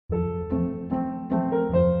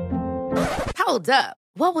Hold up.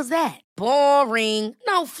 What was that? Boring.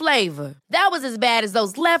 No flavor. That was as bad as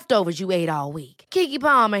those leftovers you ate all week. Keke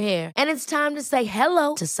Palmer here, and it's time to say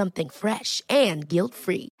hello to something fresh and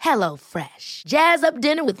guilt-free. Hello Fresh. Jazz up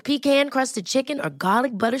dinner with pecan-crusted chicken or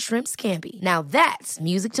garlic butter shrimp scampi. Now that's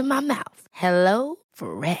music to my mouth. Hello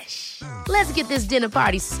Fresh. Let's get this dinner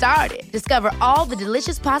party started. Discover all the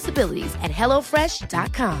delicious possibilities at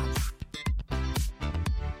hellofresh.com.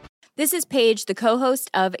 This is Paige, the co-host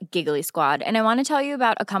of Giggly Squad, and I want to tell you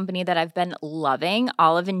about a company that I've been loving,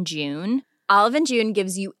 Olive & June. Olive & June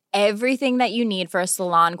gives you everything that you need for a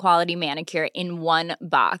salon-quality manicure in one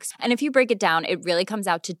box. And if you break it down, it really comes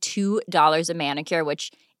out to $2 a manicure,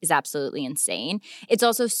 which is absolutely insane. It's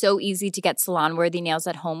also so easy to get salon-worthy nails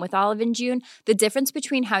at home with Olive & June. The difference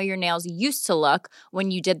between how your nails used to look when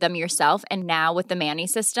you did them yourself and now with the Mani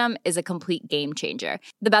system is a complete game changer.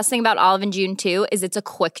 The best thing about Olive & June, too, is it's a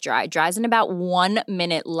quick dry. Dries in about 1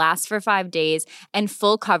 minute, lasts for 5 days, and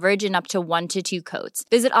full coverage in up to 1 to 2 coats.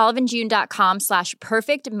 Visit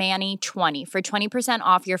oliveandjune.com/perfectmani20 for 20%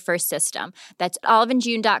 off your first system. That's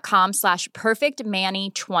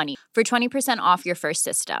oliveandjune.com/perfectmani20 for 20% off your first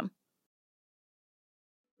system.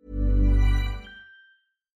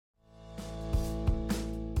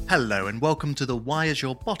 Hello and welcome to the Why Is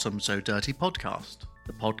Your Bottom So Dirty podcast,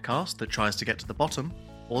 the podcast that tries to get to the bottom,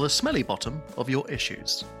 or the smelly bottom, of your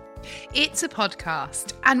issues. It's a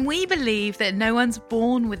podcast, and we believe that no one's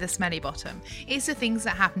born with a smelly bottom. It's the things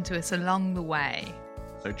that happen to us along the way.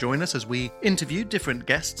 So join us as we interview different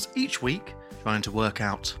guests each week, trying to work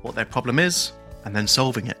out what their problem is, and then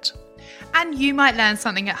solving it. And you might learn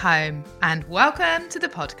something at home. And welcome to the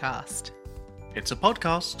podcast. It's a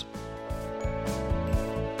podcast.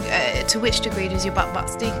 To which degree does your butt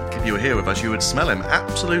stink? If you were here with us, you would smell him.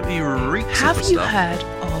 Absolutely reeks Have of the you stuff. heard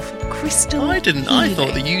of crystal I didn't. I healing?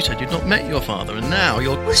 thought that you said you'd not met your father, and now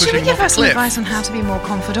you're Well, pushing should we him give off a us some cliff. advice on how to be more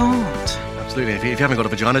confidant? Absolutely. If you haven't got a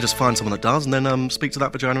vagina, just find someone that does, and then speak to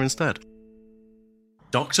that vagina instead.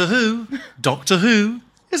 Doctor Who? Doctor Who?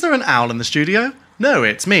 Is there an owl in the studio? No,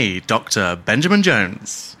 it's me, Dr. Benjamin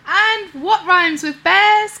Jones. And what rhymes with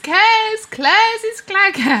bears, cares, Claire's is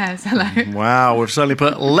claggers. Hello. Wow, we've certainly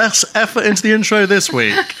put less effort into the intro this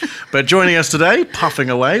week. But joining us today,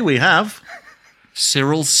 puffing away, we have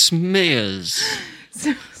Cyril Smears.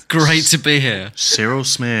 Great to be here. Cyril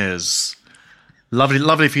Smears. Lovely,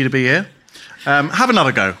 lovely for you to be here. Have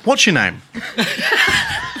another go. What's your name?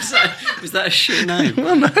 Was that a shit name?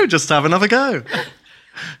 Well, no, just have another go.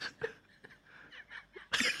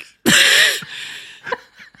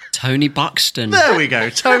 Tony Buxton. There we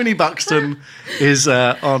go. Tony Buxton is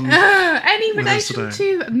on. Any With us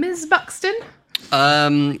relation to Ms. Buxton?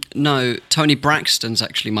 No, Tony Braxton's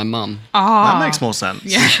actually my mum. That makes more sense.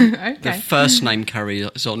 Yeah, okay. The first name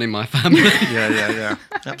carries on in my family. Yeah.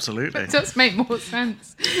 Absolutely. It does make more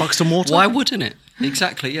sense. Buxton water? Why wouldn't it?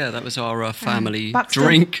 Exactly, yeah. That was our family Buxton.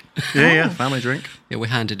 drink. Yeah, family drink. Yeah, we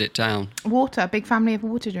handed it down. Water, big family of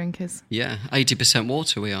water drinkers. Yeah, 80%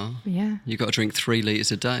 water we are. Yeah. You got to drink 3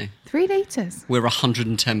 litres a day. 3 litres. We're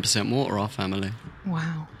 110% water, our family.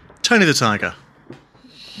 Wow. Tony the Tiger.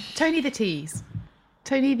 Tony the Tease.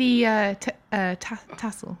 Tony the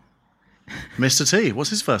Tassel. Mr. T.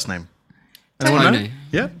 What's his first name? Anyone know? Tony.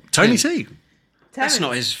 Yeah, Tony T. That's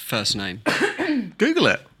not his first name. Google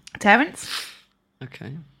it. Terence.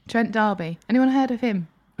 Okay. Trent D'Arby. Anyone heard of him?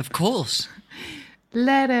 Of course.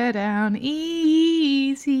 Let her down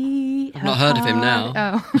easy. I've not heard of him now.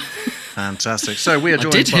 Oh. Fantastic. So we are I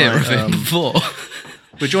joined did by, hear of him before.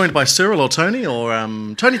 we're joined by Cyril or Tony or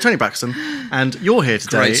Tony Braxton, and you're here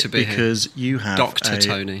today Great to be here. because you have Dr.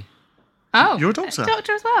 Tony. Oh. You're a doctor?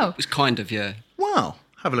 Doctor as well. It's kind of, yeah. Wow.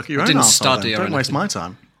 Have a look at your I own didn't arsehole study then. or Don't waste anything. my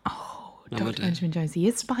time. Dr. Benjamin Jones. He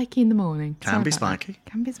is spiky in the morning. Can Sorry be about that. spiky.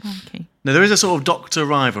 Can be spiky. Now, there is a sort of doctor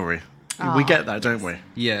rivalry. We get that, don't we?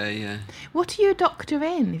 Yeah, yeah. What are you a doctor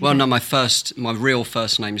in? if you Well, don't- no, my real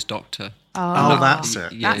first name's Doctor. Oh, that's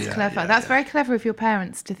it. Yeah, That's yeah. clever. That's very clever of your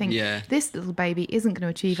parents to think, Yeah. this little baby isn't going to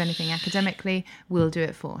achieve anything academically. We'll do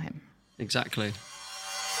it for him. Exactly.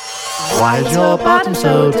 Why is your bottom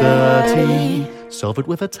so dirty? Solve it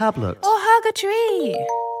with a tablet. Or hug a tree.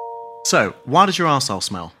 So, why does your arsehole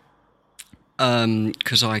smell?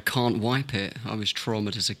 Because I can't wipe it. I was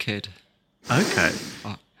traumatized as a kid. Okay.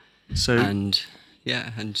 So, And,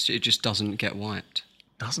 yeah, and it just doesn't get wiped.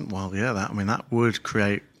 doesn't, well, yeah, that would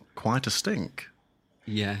create quite a stink.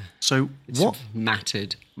 Yeah. So, It's what?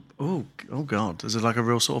 matted. Oh, God. Is there like a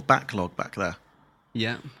real sort of backlog back there?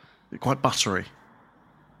 Yeah. Quite buttery.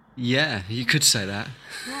 Yeah, you could say that.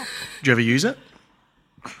 Do you ever use it?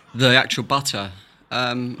 The actual butter.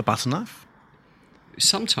 A butter knife?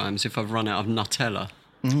 Sometimes if I've run out of Nutella.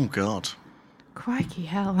 Oh, God. Crikey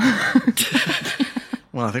hell.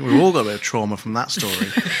 Well, I think we've all got a bit of trauma from that story.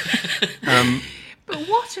 But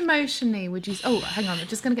what emotionally would you... Oh, hang on. I'm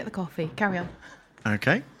just going to get the coffee. Carry on.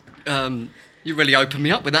 Okay. You really opened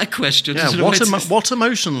me up with that question. Yeah, what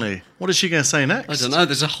emotionally? What is she going to say next? I don't know.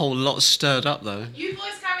 There's a whole lot stirred up, though. You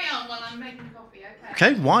boys carry on while I'm making coffee,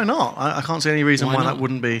 okay? Okay, why not? I can't see any reason why that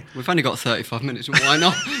wouldn't be... We've only got 35 minutes. Why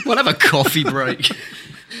not? We'll have a coffee break.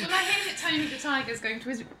 Well, I hear that Tony the Tiger's going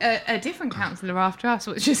to a different councillor after us,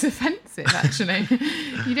 which is offensive, actually.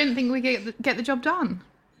 You didn't think we get the job done?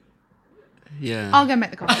 Yeah. I'll go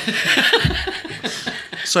make the coffee.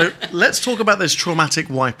 So let's talk about this traumatic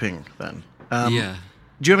wiping then. Yeah.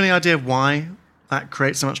 Do you have any idea why that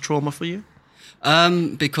creates so much trauma for you?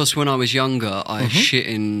 Because when I was younger, I shit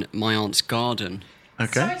in my aunt's garden.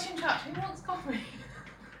 Okay. Sorry to interrupt. Who wants coffee?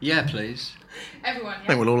 Yeah, please. Everyone, I yeah?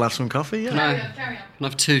 think we'll all have some coffee, yeah. Carry on, carry on. Can I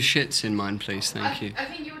have 2 shits in mine, please? Thank you. I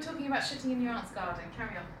think you were talking about shitting in your aunt's garden.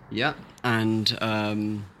 Carry on. Yeah, and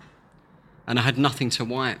I had nothing to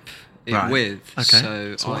wipe it Right. with.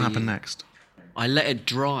 Okay. So what happened next? I let it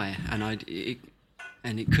dry, and I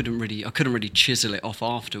couldn't really chisel it off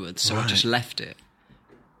afterwards, so I just left it.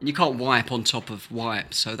 And you can't wipe on top of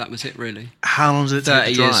wipe, so that was it really. How long did it take 30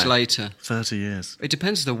 to dry? years later. 30 years. It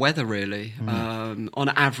depends on the weather, really. On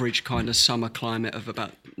average, kind of summer climate of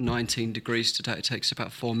about 19 degrees today, it takes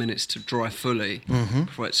about 4 minutes to dry fully,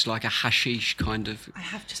 before it's like a hashish kind of I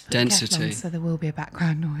have just put density. the kettle on, so there will be a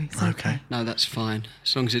background noise. Okay. No, that's fine.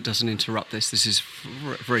 As long as it doesn't interrupt this. This is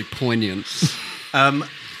very poignant.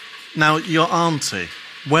 Now, your auntie,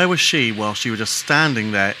 where was she while she was just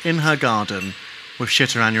standing there in her garden with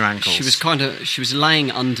shit around your ankles? She was laying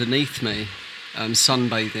underneath me,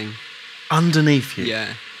 sunbathing. Underneath you?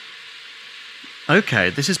 Yeah, Okay,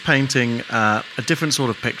 this is painting a different sort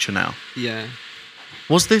of picture now. yeah.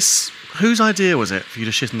 Was this... Whose idea was it for you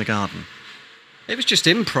to shit in the garden? It was just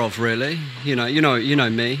improv, really. You know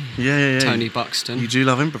me. Yeah. Tony Buxton. You do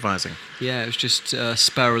love improvising. Yeah, it was just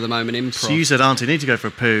spur of the moment improv. So you said, Auntie, I need to go for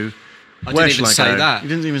a poo. I Where didn't even shall I say go? that. You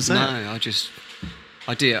didn't even say it? No,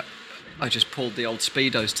 I did. I just pulled the old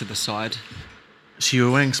Speedos to the side. So you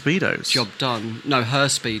were wearing Speedos? Job done. No, her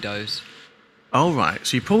Speedos. Oh, right.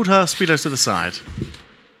 So you pulled her Speedos to the side.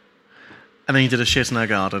 And then you did a shit in her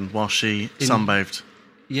garden while she sunbathed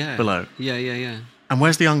Yeah. below. Yeah. And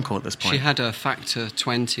where's the uncle at this point? She had a factor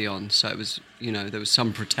 20 on, so it was, there was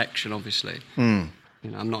some protection, obviously. Mm.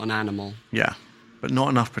 I'm not an animal. Yeah, but not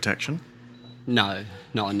enough protection. No,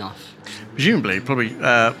 not enough. Presumably,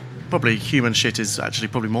 probably human shit is actually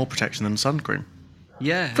probably more protection than sun cream.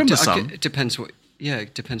 Yeah. From the sun. It depends what... Yeah,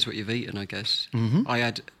 it depends what you've eaten, I guess. Mm-hmm.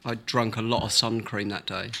 I drunk a lot of sun cream that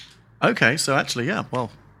day. Okay, so actually, yeah,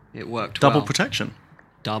 well, It worked double well. protection.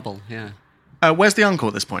 Double, yeah. Where's the uncle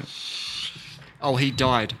at this point? Oh, he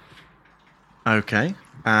died Okay,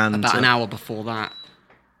 and about an hour before that.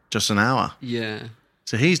 just an hour. Yeah.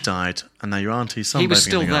 So he's died, and now your auntie's sunbathing He was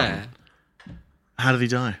still in the garden. there. How did he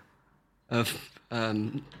die? Of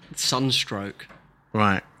sunstroke.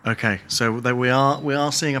 Right. Okay. So we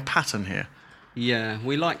are seeing a pattern here. Yeah,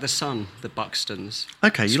 we like the sun, the Buxtons.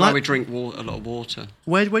 Okay, That's you why like- we drink a lot of water.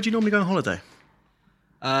 Where do you normally go on holiday?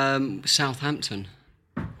 Southampton.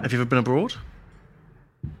 Have you ever been abroad?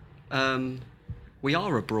 We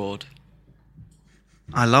are abroad.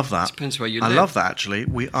 I love that. Depends where you I live. love that actually.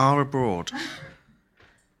 We are abroad,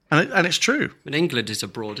 and it's true. But England is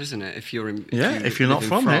abroad, isn't it? If you're in. If you're not live in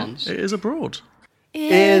from France. here, it is abroad.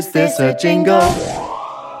 Is this a jingle?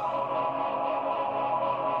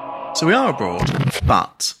 So we are abroad,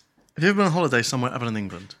 but have you ever been on holiday somewhere other than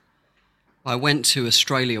England? I went to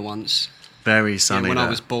Australia once. Very sunny when there. I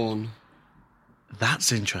was born.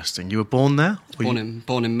 That's interesting. You were born there? Or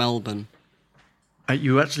Born in Melbourne.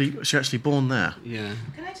 you actually born there? Yeah.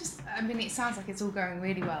 Can I just... I mean, it sounds like it's all going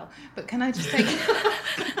really well, but can I just take...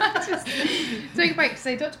 take a break to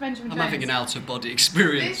say, Dr. Benjamin I'm Jones... having an out-of-body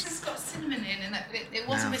experience. This has got cinnamon in, and it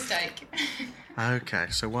was a mistake. Okay,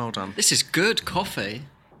 so well done. This is good coffee.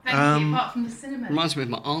 Thank you, apart from the cinnamon. Reminds me of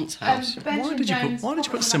my aunt's house. Benjamin Why did Jones, you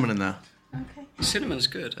put cinnamon in there? Okay. Cinnamon's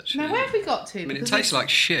good, actually. Now, where have we got to? I mean, it Because tastes like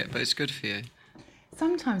shit, but it's good for you.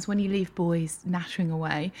 sometimes when you leave boys nattering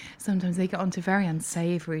away, sometimes they get onto very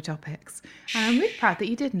unsavoury topics. And I'm really proud that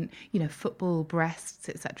you didn't. Football, breasts,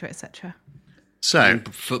 etc., etc. So,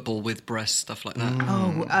 And football with breasts, stuff like that.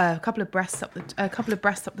 Oh, a couple of breasts up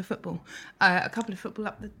the football, a couple of football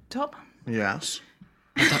up the top. yes.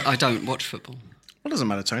 I don't watch football. Well, it doesn't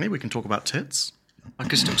matter, Tony. We can talk about tits. I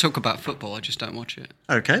can still talk about football, I just don't watch it.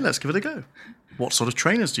 Okay, let's give it a go. What sort of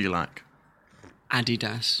trainers do you like?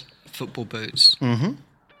 Adidas, football boots.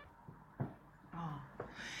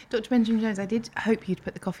 Dr. Benjamin Jones, I did hope you'd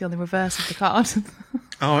put the coffee on the reverse of the card.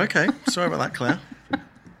 Oh, okay. Sorry about that, Claire.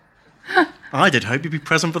 I did hope you'd be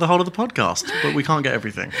present for the whole of the podcast, but we can't get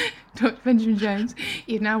everything. Dr. Benjamin Jones,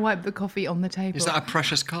 you've now wiped the coffee on the table. Is that a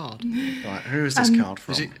precious card? Right, who is this card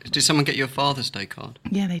from? Did someone get you a Father's Day card?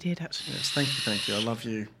 Yeah, they did, actually. Yes, thank you. I love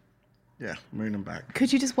you. Yeah, moon and back.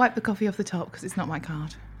 Could you just wipe the coffee off the top, because it's not my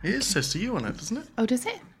card? It says to you on it, doesn't it? Oh, does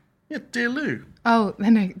it? Yeah, dear Lou. Oh,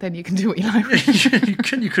 then you can do what you like.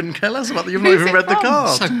 you couldn't care less about that. You've not Who's even it read the from?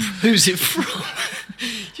 card. So who's it from?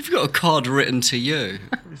 You've got a card written to you.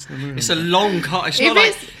 It's a long card.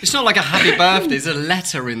 It's not like a happy birthday. There's a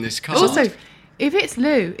letter in this card. Also, if it's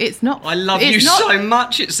Lou, it's not... I love it's you not, so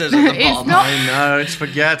much, it says at the It's bottom. not- I know,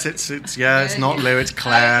 it's not Lou, it's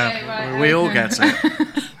Claire. Okay, right, we all get it.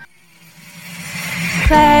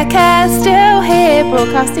 Claire Care's still here,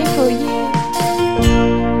 broadcasting for you.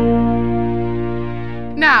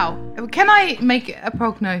 Now, can I make a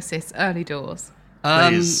prognosis early doors?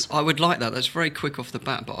 Please. I would like that. That's very quick off the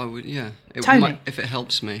bat, but I would, yeah. Tony. If it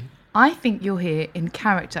helps me. I think you're here in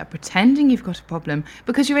character, pretending you've got a problem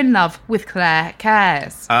because you're in love with Claire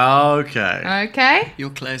Cares. Okay. Okay?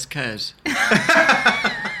 You're Claire's Cares.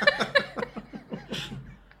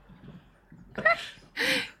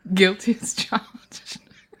 Guilty as charged.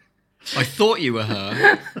 I thought you were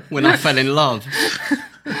her when I fell in love.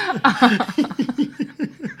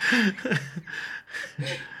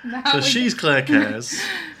 So she's Claire Cares.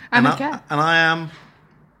 I'm and a cat. And I am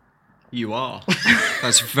You are.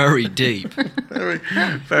 That's very deep. very,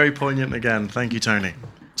 very poignant again. Thank you, Tony.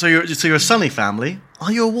 So you're a sunny family.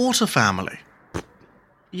 Are you a water family?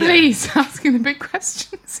 Yeah. Please, asking the big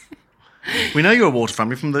questions. We know you're a water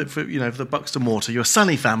family from the Buxton Water. You're a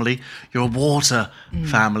sunny family. You're a water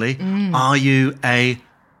family. Are you a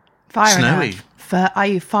Fire Snowy? and earth. Are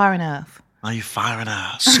you fire and earth? Are you fire and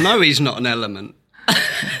earth? Snowy's not an element.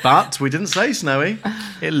 But we didn't say snowy.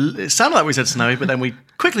 It sounded like we said snowy, but then we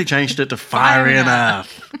quickly changed it to fiery and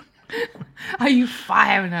earth. Are you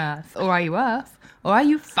fire and earth? Or are you earth? Or are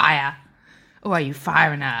you fire? Or are you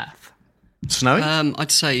fire and earth? Snowy?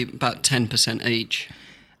 I'd say about 10% each.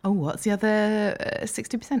 Oh, what's the other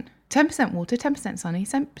 60%? 10% water, 10% sunny,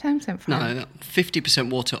 10% fire. No, 50%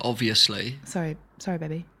 water, obviously. Sorry,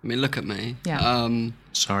 baby. I mean, look at me. Yeah.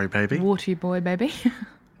 Sorry, baby. Watery boy, baby.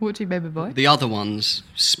 Watery baby boy. The other ones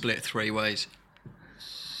split 3 ways.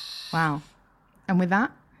 Wow. And with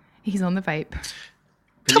that, he's on the vape.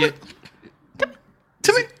 But you-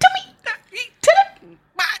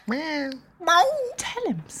 Tell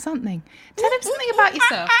him something. Tell him something about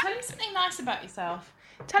yourself. Tell him something nice about yourself.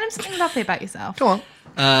 Tell him something lovely about yourself. Go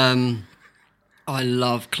on. I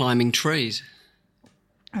love climbing trees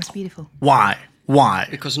That's beautiful. Why?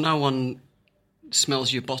 because no one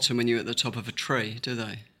smells your bottom when you're at the top of a tree, do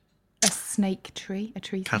they? A snake tree, a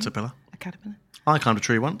tree snake? Caterpillar. A caterpillar. I climbed a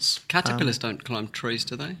tree once. Caterpillars don't climb trees,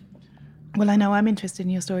 do they? Well, I know I'm interested in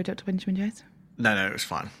your story, Dr. Benjamin Jones. No, it's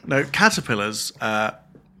fine. No, caterpillars,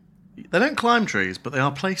 they don't climb trees, but they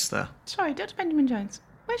are placed there. Sorry, Dr. Benjamin Jones.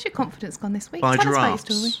 Where's your confidence gone this week? By Tell us about your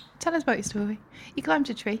giraffes. story. Tell us about your story. You climbed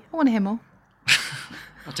a tree. I want to hear more.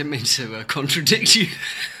 I didn't mean to contradict you.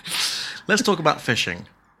 Let's talk about fishing.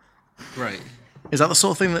 Great. Is that the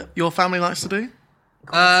sort of thing that your family likes to do?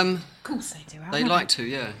 Of course they do. They like to,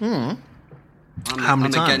 yeah. How many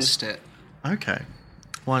I'm times? against it. Okay.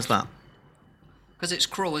 Why is that? Because it's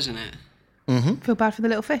cruel, isn't it? Feel bad for the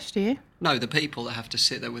little fish, do you? No, the people that have to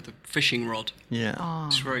sit there with a fishing rod. Yeah.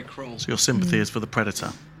 It's very cruel. So your sympathy is for the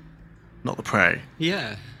predator, not the prey.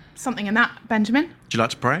 Yeah. Something in that, Benjamin. Do you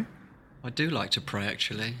like to pray? I do like to pray,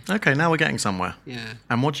 actually. Okay, now we're getting somewhere. Yeah.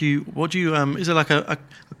 And what do you is there like a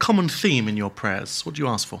common theme in your prayers? What do you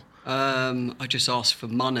ask for? I just ask for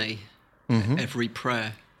money every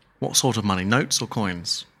prayer. What sort of money? Notes or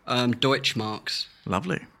coins? Deutschmarks.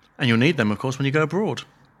 Lovely. And you'll need them, of course, when you go abroad.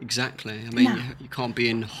 Exactly. I mean, No. you can't be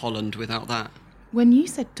in Holland without that. When you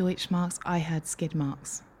said Deutschmarks, I heard skid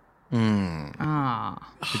marks.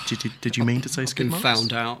 Did you mean to say skid Been marks?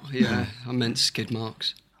 found out. Yeah, I meant skid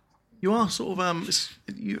marks. You are sort of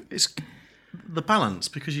it's the balance,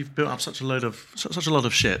 because you've built up such a lot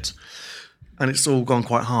of shit, and it's all gone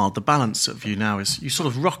quite hard. The balance of you now is you sort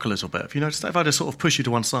of rock a little bit. Have you noticed that? If I just sort of push you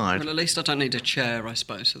to one side, Well, at least I don't need a chair, I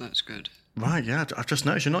suppose, so that's good. right? Yeah, I've just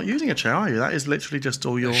noticed you're not using a chair, are you? That is literally just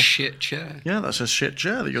all your A shit chair. yeah. That's a shit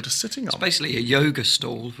chair that you're just sitting on. Basically a yoga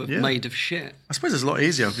stool Yeah. made of shit. I suppose it's a lot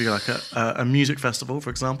easier if you're like a music festival, for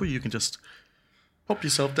example. You can just pop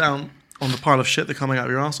yourself down on the pile of shit that's coming out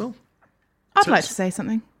of your arsehole. I'd So like it's- to say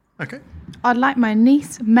something. Okay. I'd like my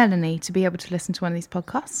niece, Melanie, to be able to listen to one of these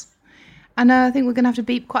podcasts. And I think we're going to have to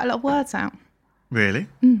beep quite a lot of words out. Really?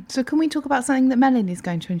 So can we talk about something that Melanie's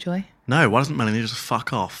going to enjoy? No, why doesn't Melanie just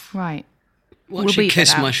fuck off? Right. Why We'll don't you beat kiss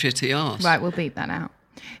that out. my shitty ass? Right, we'll beep that out.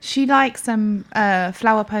 She likes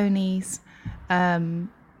flower ponies,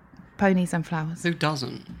 ponies and flowers. Who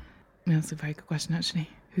doesn't? That's a very good question, actually.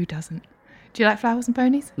 Who doesn't? Do you like flowers and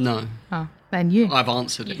ponies? No. Oh, then you. I've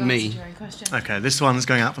answered it. Me. Okay, this one's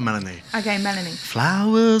going out for Melanie. Okay, Melanie.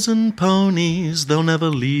 Flowers and ponies, they'll never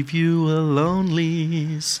leave you alone,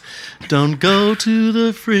 Lise. Don't go to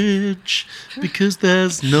the fridge, because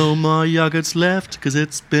there's no more yogurts left, because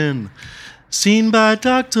it's been seen by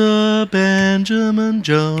Dr. Benjamin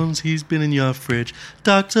Jones. He's been in your fridge.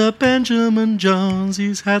 Dr. Benjamin Jones,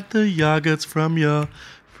 he's had the yogurts from your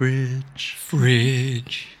fridge.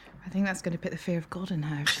 Fridge. I think that's going to put the fear of God in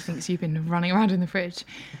her if she thinks you've been running around in the fridge.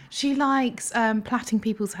 She likes plaiting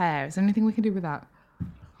people's hair. Is there anything we can do with that?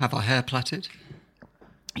 Have our hair plaited?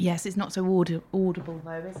 Yes, it's not so audible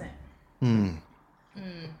though, is it?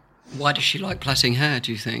 Why does she like plaiting hair,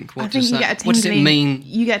 do you think? I think you get a tingling. What does it mean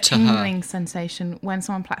You get a to her? tingling sensation. When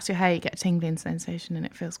someone plaits your hair, you get a tingling sensation and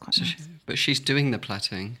it feels quite nice. But she's doing the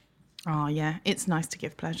plaiting. Oh, yeah. It's nice to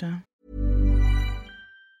give pleasure.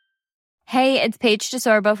 Hey, it's Paige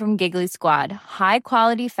DeSorbo from Giggly Squad. High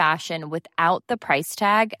quality fashion without the price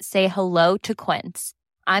tag. Say hello to Quince.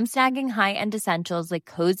 I'm snagging high-end essentials like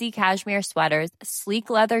cozy cashmere sweaters, sleek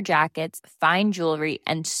leather jackets, fine jewelry,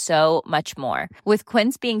 and so much more. With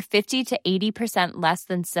Quince being 50 to 80% less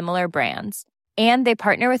than similar brands. And they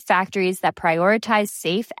partner with factories that prioritize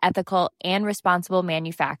safe, ethical, and responsible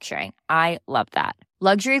manufacturing. I love that.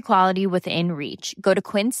 Luxury quality within reach. Go to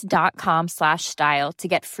quince.com/style to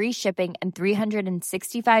get free shipping and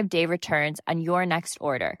 365-day returns on your next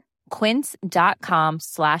order.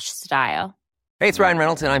 Quince.com/style. Hey, it's Ryan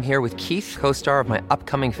Reynolds, and I'm here with Keith, co-star of my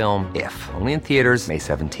upcoming film, If, only in theaters May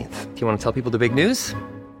 17th. Do you want to tell people the big news?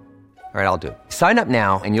 All right, I'll do it. Sign up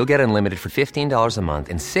now and you'll get unlimited for $15 a month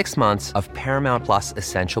and 6 months of Paramount Plus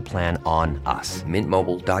Essential Plan on us.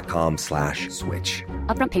 MintMobile.com/switch.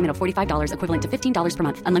 Upfront payment of $45 equivalent to $15 per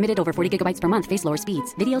month. Unlimited over 40 gigabytes per month. Face lower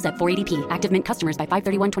speeds. Videos at 480p. Active Mint customers by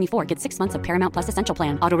 531.24 get 6 months of Paramount Plus Essential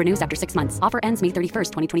Plan. Auto renews after 6 months. Offer ends May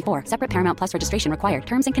 31st, 2024. Separate Paramount Plus registration required.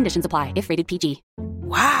 Terms and conditions apply if rated PG.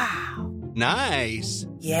 Wow. Nice.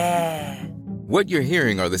 Yeah. What you're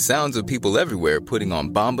hearing are the sounds of people everywhere putting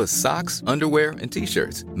on Bombas socks, underwear, and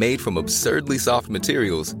T-shirts made from absurdly soft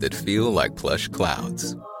materials that feel like plush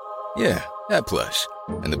clouds. Yeah, that plush.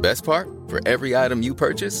 And the best part? For every item you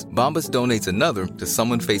purchase, Bombas donates another to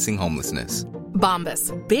someone facing homelessness.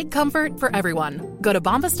 Bombas. Big comfort for everyone. Go to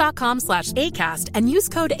bombas.com/ACAST and use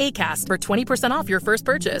code ACAST for 20% off your first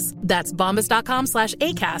purchase. That's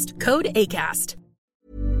bombas.com/ACAST. Code ACAST.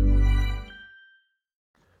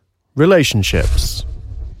 Relationships.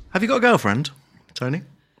 Have you got a girlfriend, Tony?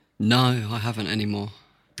 No, I haven't anymore.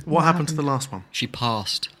 What happened to the last one? She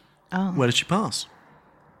passed. Oh. Where did she pass?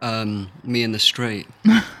 Me in the street.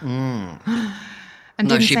 And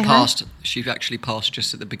No, didn't she say passed. She actually passed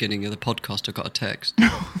just at the beginning of the podcast. I got a text.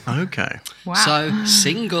 Okay. Wow. So,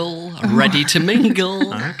 single, ready to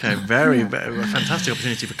mingle. Okay, very, very a fantastic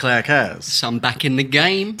opportunity for Claire Cares. So I'm back in the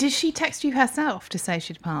game. Did she text you herself to say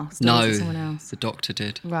she'd passed? Or No, was it someone else? the doctor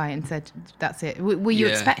did. Right, and said, that's it. Were you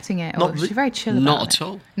Yeah. expecting it? Or Not was re- she very chill about Not it? at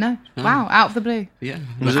all. No? Wow, out of the blue. Yeah,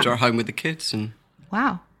 left her at home with the kids and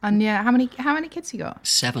Wow. And yeah, how many kids you got?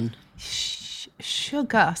 7.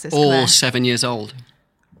 Sugar, says All Claire. 7 years old.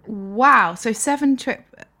 Wow, so 7 trip...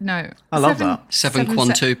 No. I love that. 7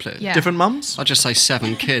 quintuplets. Yeah. Different mums? I'll just say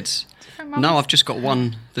 7 kids. Different mums. No, I've just got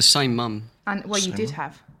one, the same mum. And, well, you did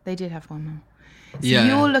have. They did have one mum. So Yeah.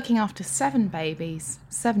 you're looking after 7 babies,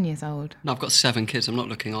 7 years old. No, I've got 7 kids. I'm not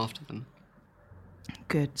looking after them.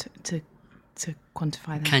 Good to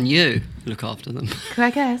quantify that. Can you look after them? Could I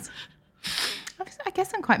guess? I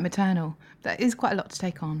guess I'm quite maternal. That is quite a lot to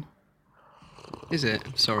take on. Is it?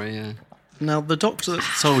 Sorry, yeah. Now, the doctor that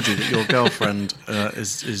told you that your girlfriend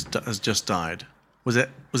has just died. Was it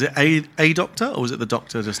a doctor, or was it the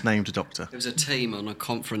doctor just named a doctor? There was a team on a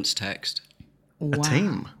conference text. A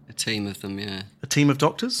team? A team of them, yeah. A team of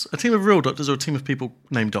doctors? A team of real doctors, or a team of people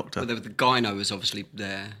named doctor? But the gyno was obviously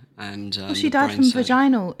there, and Well, she the died brain from surgeon.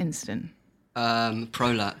 vaginal incident.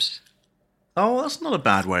 Prolapse. Oh, that's not a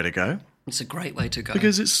bad way to go. It's a great way to go.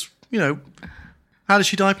 Because it's, how did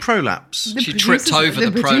she die? Prolapse. She tripped over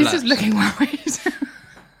the producer's prolapse. looking worried.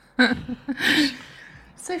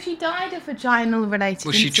 So she died of vaginal related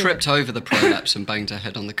Well, she incident. tripped over the prolapse and banged her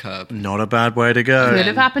head on the curb, Not a bad way to go. Could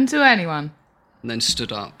have happened to anyone. and then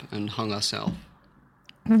stood up and hung herself.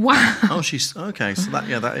 Wow. Oh, she's okay. So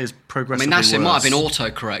that is I progressively mean, it might have been worse.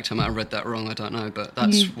 autocorrect. I might have read that wrong. I don't know, but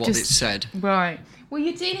that's You what just- it said. Right. Well,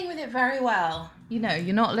 you're dealing with it very well. You know,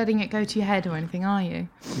 you're not letting it go to your head or anything, are you?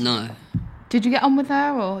 No. Did you get on with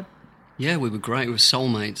her, or? Yeah, we were great. We were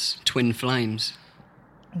soulmates, twin flames.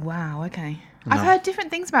 Wow, okay. No. I've heard different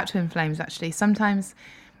things about twin flames, actually. Sometimes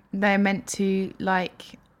they're meant to,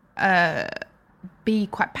 like, be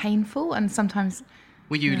quite painful, and sometimes...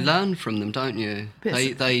 Well, you learn from them, don't you?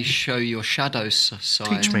 They show your shadow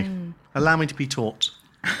side. Teach me. Allow me to be taught.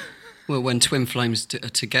 Well, when twin flames are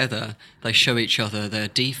together, they show each other their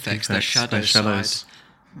defects, their shadows. Side.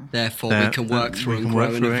 Therefore, we can work through and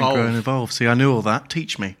grow and evolve. See, I knew all that.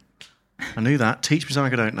 Teach me. I knew that. Teach me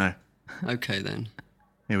something I don't know. Okay, then.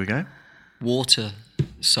 Here we go. Water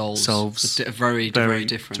solves very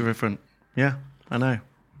different. Yeah, I know.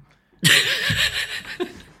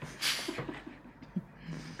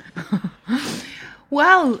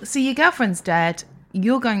 Well, so your girlfriend's dead.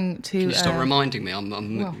 You're going to... Can you stop reminding me?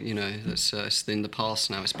 You know, it's in the past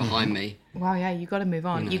now. It's behind me. Well, yeah, you've got to move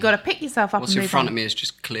on. You've got to pick yourself up and move on. What's in front of me is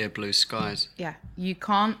just clear blue skies. Yeah, you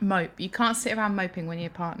can't mope. You can't sit around moping when your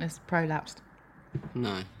partner's prolapsed.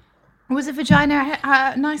 No. Was the vagina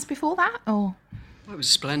nice before that, or...? Well, it was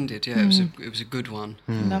splendid, yeah. It was a good one.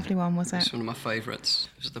 Lovely one, was it? It's one of my favourites.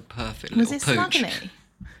 It was the perfect little pooch. Was it snuggly?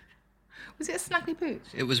 Was it a snuggly pooch?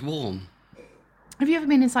 It was warm. Have you ever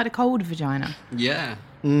been inside a cold vagina? Yeah.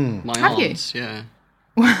 My aunt's, yeah.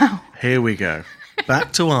 Wow. Here we go.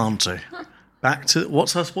 Back to Auntie. Back to...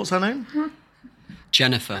 What's her name?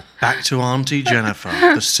 Jennifer. Back to Auntie Jennifer,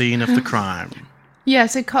 the scene of the crime. Yeah,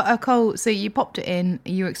 so so you popped it in,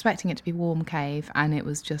 you were expecting it to be warm cave, and it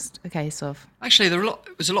was just a case of... Actually,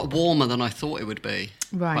 it was a lot warmer than I thought it would be.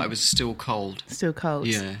 Right. But it was still cold. Still cold.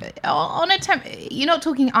 Yeah. On a you're not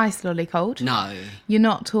talking ice lolly cold? No. You're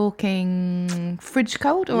not talking fridge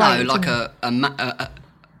cold? Or no, like a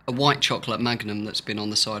white chocolate Magnum that's been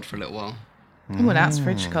on the side for a little while. Well, that's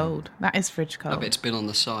fridge cold. That is fridge cold. No, but it's been on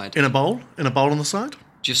the side. In a bowl? In a bowl on the side?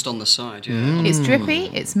 Just on the side, yeah. It's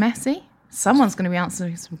drippy, it's messy. Someone's going to be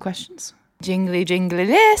answering some questions. Jingly, jingly,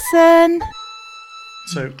 listen.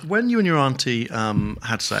 So, when you and your auntie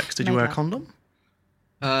had sex, did you wear a condom?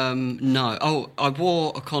 No. Oh, I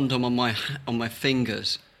wore a condom on my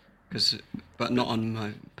fingers, but not on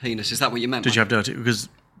my penis. Is that what you meant? Did you have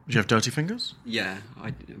dirty fingers? Yeah,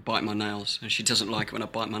 I bite my nails, and she doesn't like it when I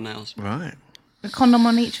bite my nails. Right. A condom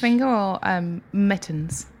on each finger or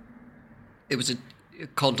mittens? It was a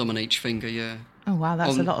condom on each finger, yeah. Oh wow,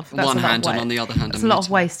 that's a lot of one hand, and on the other hand, that's a lot of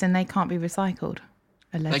waste, and they can't be recycled.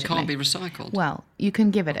 Allegedly. They can't be recycled. Well, you can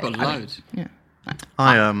give it. I've got loads. Yeah.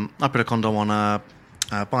 I put a condom on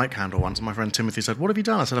a bike handle once, and my friend Timothy said, "What have you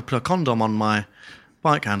done?" I said, "I put a condom on my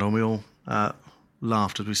bike handle," and we all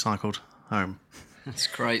laughed as we cycled home. That's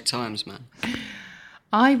great times, man.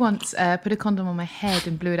 I once put a condom on my head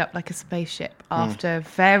and blew it up like a spaceship after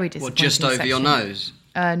very disappointing just over your nose?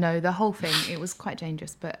 No, the whole thing. It was quite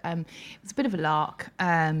dangerous, but it was a bit of a lark.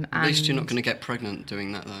 At least you're not going to get pregnant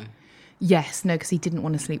doing that, though. Yes, no, because he didn't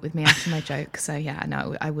want to sleep with me after my joke. So yeah,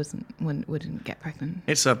 no, I wouldn't get pregnant.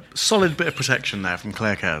 It's a solid bit of protection there from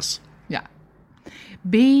Claire Cares. Yeah.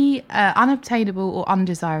 Be unobtainable or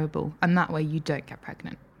undesirable, and that way you don't get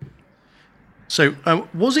pregnant. So,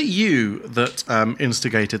 was it you that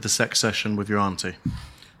instigated the sex session with your auntie?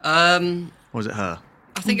 Or was it her?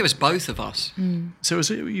 I think it was both of us. So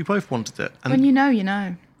you both wanted it? And when you know, you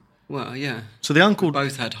know. Well, yeah. So the uncle... We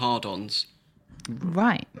both had hard-ons.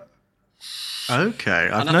 Right. Okay,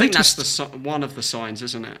 I think that's one of the signs,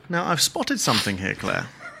 isn't it? Now, I've spotted something here, Claire.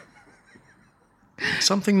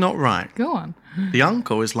 Something not right. Go on. The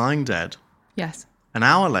uncle is lying dead. Yes. An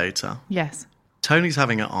hour later... Yes. Tony's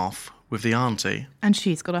having it off with the auntie. And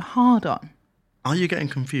she's got a hard-on. Are you getting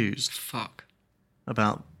confused? Fuck.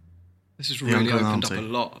 About... This has really opened up a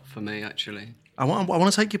lot for me, actually. I want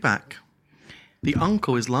to take you back. The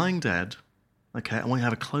uncle is lying dead. Okay, I want you to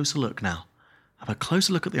have a closer look now. Have a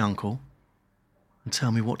closer look at the uncle and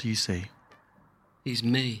tell me, what do you see? He's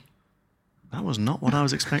me. That was not what I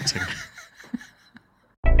was expecting.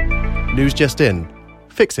 News just in.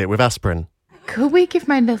 Fix it with aspirin. Could we give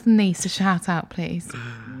my little niece a shout out, please?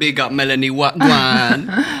 Big up Melanie Watwan.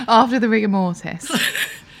 After the rigor mortis.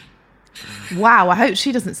 Wow, I hope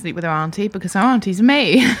she doesn't sleep with her auntie, because her auntie's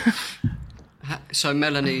me. So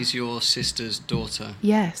Melanie's your sister's daughter?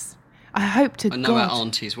 Yes. I hope to God... I know how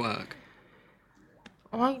aunties work.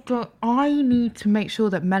 I need to make sure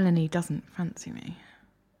that Melanie doesn't fancy me.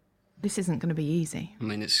 This isn't going to be easy. I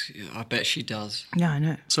mean, I bet she does. Yeah, I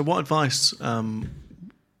know. So what advice,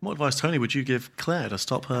 Tony, would you give Claire to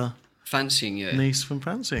stop her fancying you? Niece from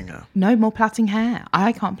fancying her? No more plaiting hair.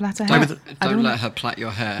 I can't plait her hair. Don't let her plait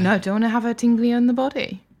your hair. No, don't want to have her tingly on the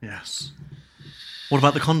body. Yes. What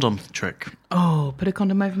about the condom trick? Oh, put a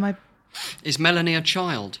condom over my Is Melanie a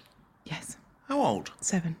child? Yes. How old?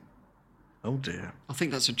 7. Oh dear. I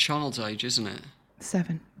think that's a child's age, isn't it?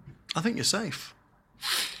 7. I think you're safe.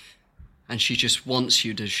 And she just wants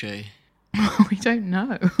you, does she? We don't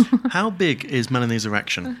know. How big is Melanie's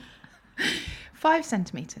erection? 5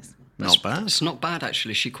 centimetres. Not bad. It's not bad,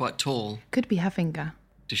 actually. Is she quite tall? Could be her finger.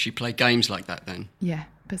 Does she play games like that, then? Yeah,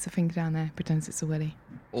 puts her finger down there, pretends it's a willy.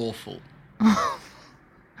 Awful.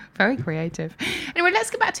 Very creative. Anyway, let's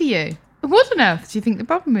get back to you. What on earth do you think the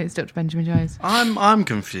problem is, Dr. Benjamin Jones? I'm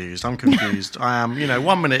confused. I am,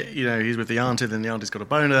 1 minute, he's with the auntie, then the auntie's got a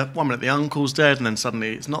boner. 1 minute the uncle's dead, and then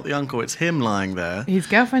suddenly it's not the uncle, it's him lying there. His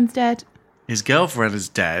girlfriend's dead. His girlfriend is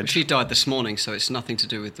dead. She died this morning, so it's nothing to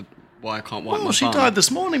do with why I can't wipe my bum. She died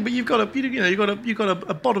this morning, but you've got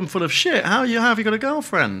a bottom full of shit. How have you got a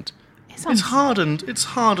girlfriend? It's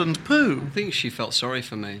hardened poo. I think she felt sorry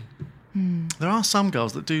for me. There are some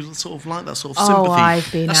girls that do sort of like that sort of sympathy. Oh,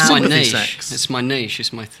 I've been That's out. my niche. Sex. It's my niche.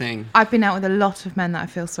 It's my thing. I've been out with a lot of men that I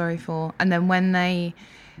feel sorry for, and then when they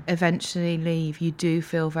eventually leave, you do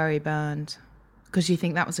feel very burned because you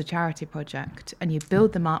think that was a charity project, and you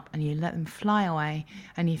build them up and you let them fly away,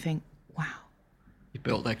 and you think, wow, You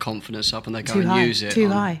built their confidence up, and they go too and high, use it. too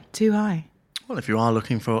high. Well, if you are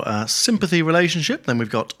looking for a sympathy relationship, then we've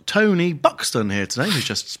got Tony Buxton here today, who's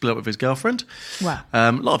just split up with his girlfriend. Wow.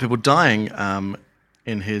 A lot of people dying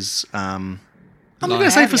in his... I'm going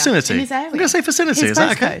to say vicinity. In his area. I'm going to say vicinity. His Is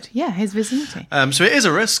that okay? postcode. Yeah, his vicinity. So it is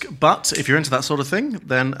a risk, but if you're into that sort of thing,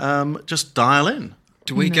 then just dial in.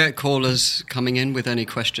 Do we get callers coming in with any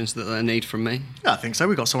questions that they need from me? Yeah, I think so.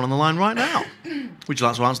 We've got someone on the line right now. Would you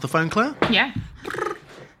like to answer the phone, Claire? Yeah.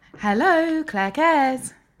 Hello, Claire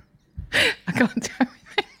Cares. I can't do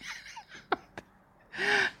everything.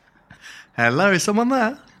 Hello, is someone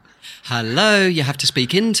there? Hello, you have to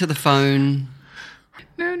speak into the phone.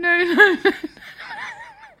 No.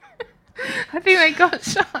 I think they got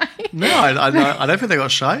shy. No, I don't think they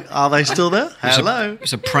got shy. Are they still there? Hello.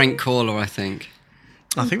 It's a prank caller, I think.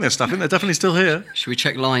 I think they're definitely still here. Should we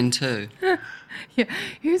check line 2? Yeah.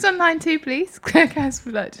 Who's on line 2, please? Claire Cares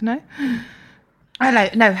would like to know. Hello.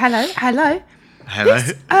 No, hello. Hello.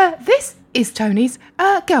 This is Tony's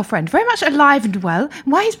girlfriend. Very much alive and well.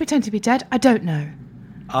 Why he's pretending to be dead, I don't know.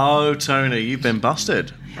 Oh, Tony, you've been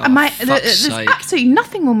busted. And fuck's there's sake. absolutely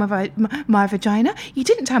nothing wrong with my vagina. You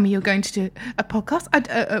didn't tell me you were going to do a podcast,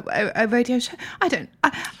 a radio show.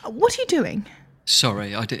 What are you doing?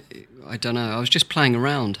 Sorry, I don't know. I was just playing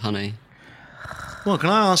around, honey. Well, can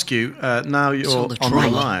I ask you, now you're all the on the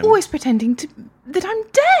trouble. line... Always pretending that I'm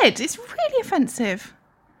dead. It's really offensive.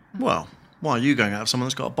 Well, why are you going out with someone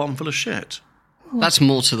that's got a bottom full of shit? That's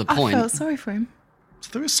more to the point. I felt sorry for him. So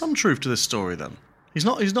there is some truth to this story, then. He's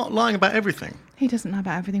not lying about everything. He doesn't lie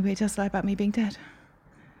about everything, but he does lie about me being dead.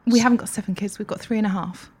 We haven't got 7 kids. We've got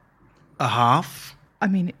 3.5. A half? I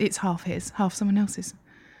mean, it's half his, half someone else's.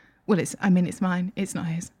 Well, it's mine. It's not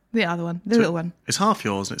his. The other one, the little one. It's half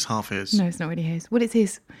yours and it's half his. No, it's not really his. Well, it's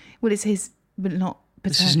his, but not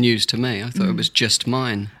paternal. This is news to me. I thought it was just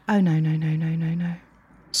mine. Oh, no.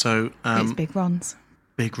 So, It's Big Ron's.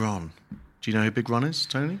 Big Ron. Do you know who Big Ron is,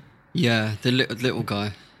 Tony? Yeah, the little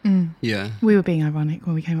guy. Yeah. We were being ironic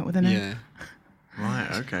when we came up with the name. Yeah. Right,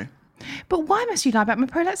 okay. But why must you lie about my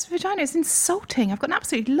prolapsed vagina? It's insulting. I've got an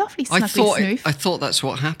absolutely lovely snuggly snoof. I thought that's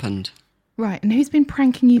what happened. Right, and who's been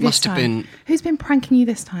pranking you this time? Must have been... Who's been pranking you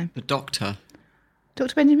this time? The doctor.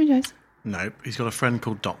 Dr. Benjamin Jones? Nope, he's got a friend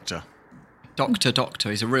called Doctor. Doctor.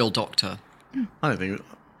 He's a real doctor. I don't think...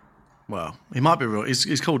 Well, he might be real.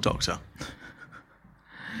 He's called Doctor.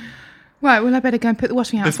 Right, well, I better go and put the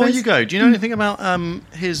washing out. Before you go, do you know anything about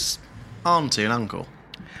his auntie and uncle?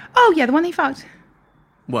 Oh, yeah, the one he fucked.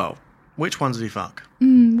 Well, which ones did he fuck?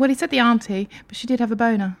 Well, he said the auntie, but she did have a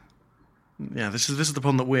boner. Yeah, this is the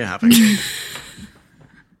problem that we're having.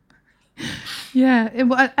 Yeah.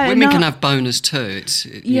 Women can have boners too.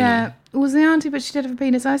 You know. It was the auntie, but she did have a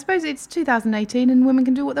penis. I suppose it's 2018 and women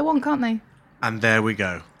can do what they want, can't they? And there we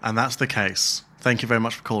go. And that's the case. Thank you very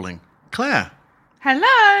much for calling. Claire.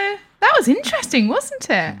 Hello. That was interesting, wasn't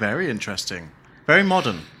it? Very interesting. Very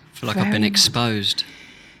modern. I feel like I've been exposed.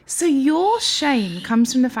 So your shame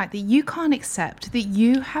comes from the fact that you can't accept that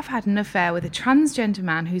you have had an affair with a transgender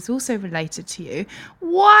man who's also related to you.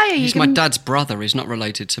 Why are you... He's my dad's brother. He's not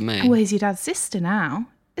related to me. Well, he's your dad's sister now,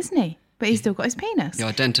 isn't he? But he's still got his penis. He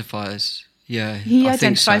identifies... Yeah, he I identifies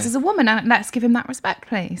think so. as a woman, and let's give him that respect,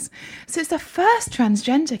 please. So it's the first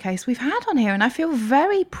transgender case we've had on here, and I feel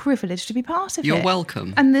very privileged to be part of it. You're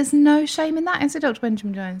welcome. And there's no shame in that, is there, Dr.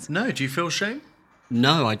 Benjamin Jones? No, do you feel shame?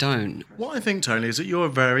 No, I don't. What I think, Tony, is that you're a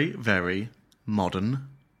very, very modern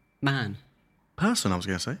man. person, I was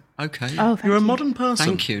going to say. Okay. Oh, thank You're a you. modern person.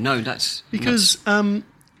 Thank you. No, that's... Because,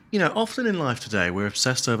 often in life today, we're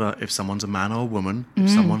obsessed over if someone's a man or a woman, if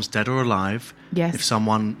someone's dead or alive, Yes. if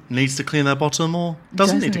someone needs to clean their bottom or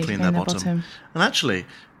doesn't need to clean their bottom. And actually,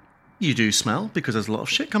 you do smell because there's a lot of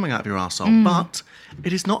shit coming out of your arsehole, but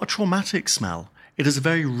it is not a traumatic smell. It is a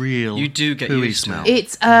very real, You do get pooey used to it. smell.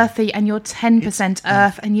 It's earthy, and you're 10%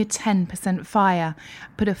 earth and you're 10% fire.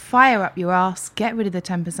 Put a fire up your arse, get rid of the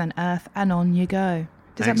 10% earth, and on you go.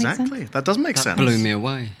 Does that make sense? Exactly. That does make That sense. blew me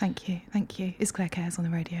away. Thank you. Is Claire Cares on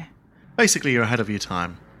the radio? Basically, you're ahead of your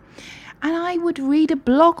time. And I would read a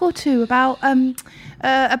blog or two about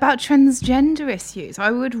transgender issues.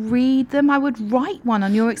 I would read them. I would write one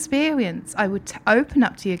on your experience. I would open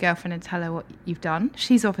up to your girlfriend and tell her what you've done.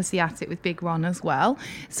 She's obviously at it with Big Ron as well.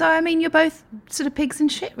 So, I mean, you're both sort of pigs in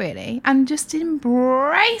shit, really. And just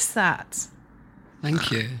embrace that.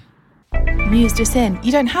 Thank you. News just in.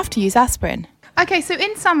 You don't have to use aspirin. Okay, so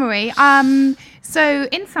in summary,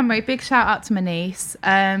 big shout out to my niece.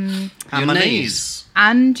 And Your my knees. knees.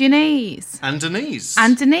 And Denise. And Denise.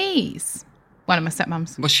 And Denise. One of my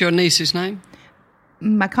stepmums. What's your niece's name?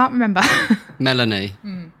 I can't remember. Melanie.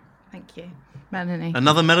 Thank you. Melanie.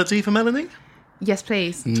 Another melody for Melanie? Yes,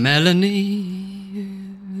 please. Melanie,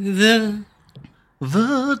 the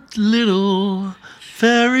little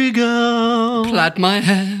fairy girl. plaid my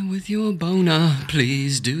hair with your boner.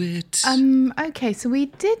 Please do it. Okay, so we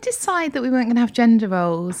did decide that we weren't going to have gender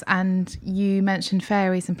roles, and you mentioned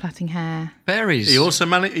fairies and plaiting hair. Fairies. He also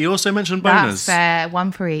mentioned boners. That's fair.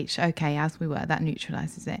 One for each. Okay, as we were. That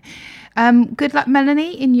neutralises it. Good luck,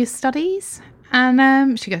 Melanie, in your studies.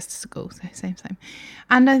 And she goes to school, so same.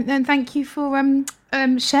 And thank you for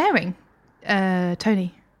sharing,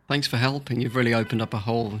 Tony. Thanks for helping. You've really opened up a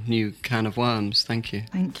whole new can of worms. Thank you.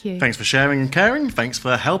 Thank you. Thanks for sharing and caring. Thanks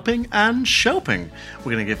for helping and shelping.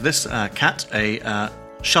 We're going to give this cat a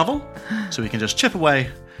shovel so he can just chip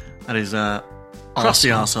away at his crusty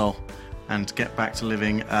arsehole and get back to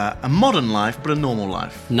living a modern life, but a normal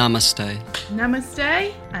life. Namaste.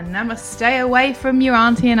 Namaste, and namaste away from your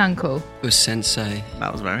auntie and uncle. Was sensei.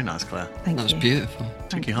 That was very nice, Claire. Thank That was you. beautiful.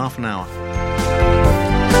 Took you half an hour.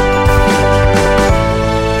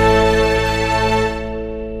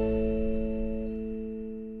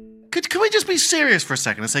 Can we just be serious for a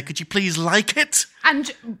second and say, could you please like it?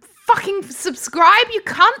 And fucking subscribe, you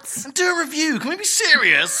cunts. And do a review. Can we be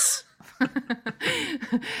serious?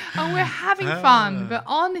 Oh, we're having fun, but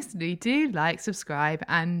honestly, do like, subscribe,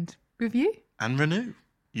 and review. And renew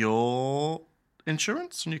your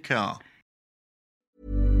insurance on your car.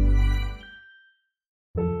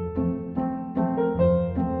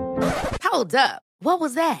 Hold up. What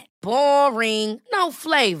was that? Boring. No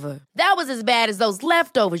flavor. That was as bad as those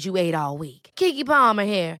leftovers you ate all week. Keke Palmer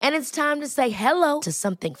here, and it's time to say hello to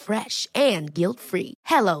something fresh and guilt-free.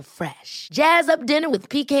 Hello Fresh. Jazz up dinner with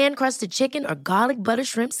pecan-crusted chicken or garlic butter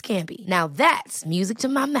shrimp scampi. Now that's music to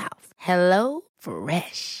my mouth. Hello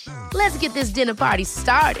Fresh. Let's get this dinner party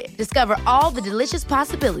started. Discover all the delicious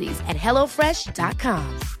possibilities at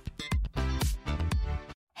hellofresh.com.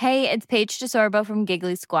 Hey, it's Paige DeSorbo from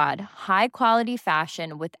Giggly Squad. High quality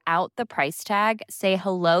fashion without the price tag. Say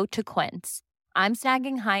hello to Quince. I'm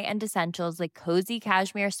snagging high-end essentials like cozy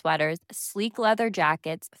cashmere sweaters, sleek leather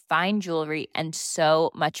jackets, fine jewelry, and so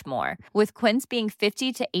much more. With Quince being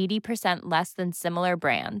 50 to 80% less than similar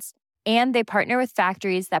brands. And they partner with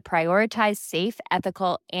factories that prioritize safe,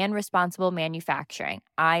 ethical, and responsible manufacturing.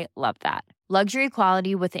 I love that. Luxury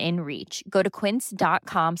quality within reach. Go to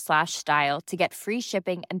quince.com/style to get free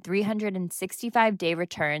shipping and 365-day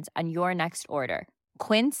returns on your next order.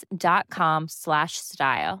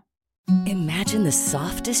 Quince.com/style. Imagine the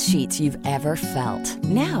softest sheets you've ever felt.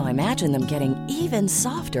 Now imagine them getting even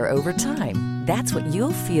softer over time. That's what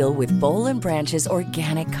you'll feel with Boll & Branch's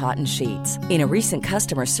organic cotton sheets. In a recent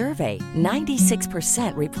customer survey,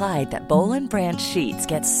 96% replied that Boll & Branch sheets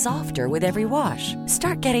get softer with every wash.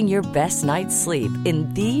 Start getting your best night's sleep in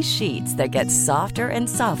these sheets that get softer and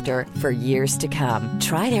softer for years to come.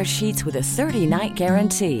 Try their sheets with a 30-night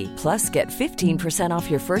guarantee. Plus, get 15% off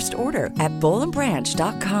your first order at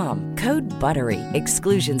bollandbranch.com. Code BUTTERY.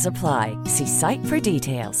 Exclusions apply. See site for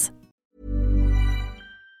details.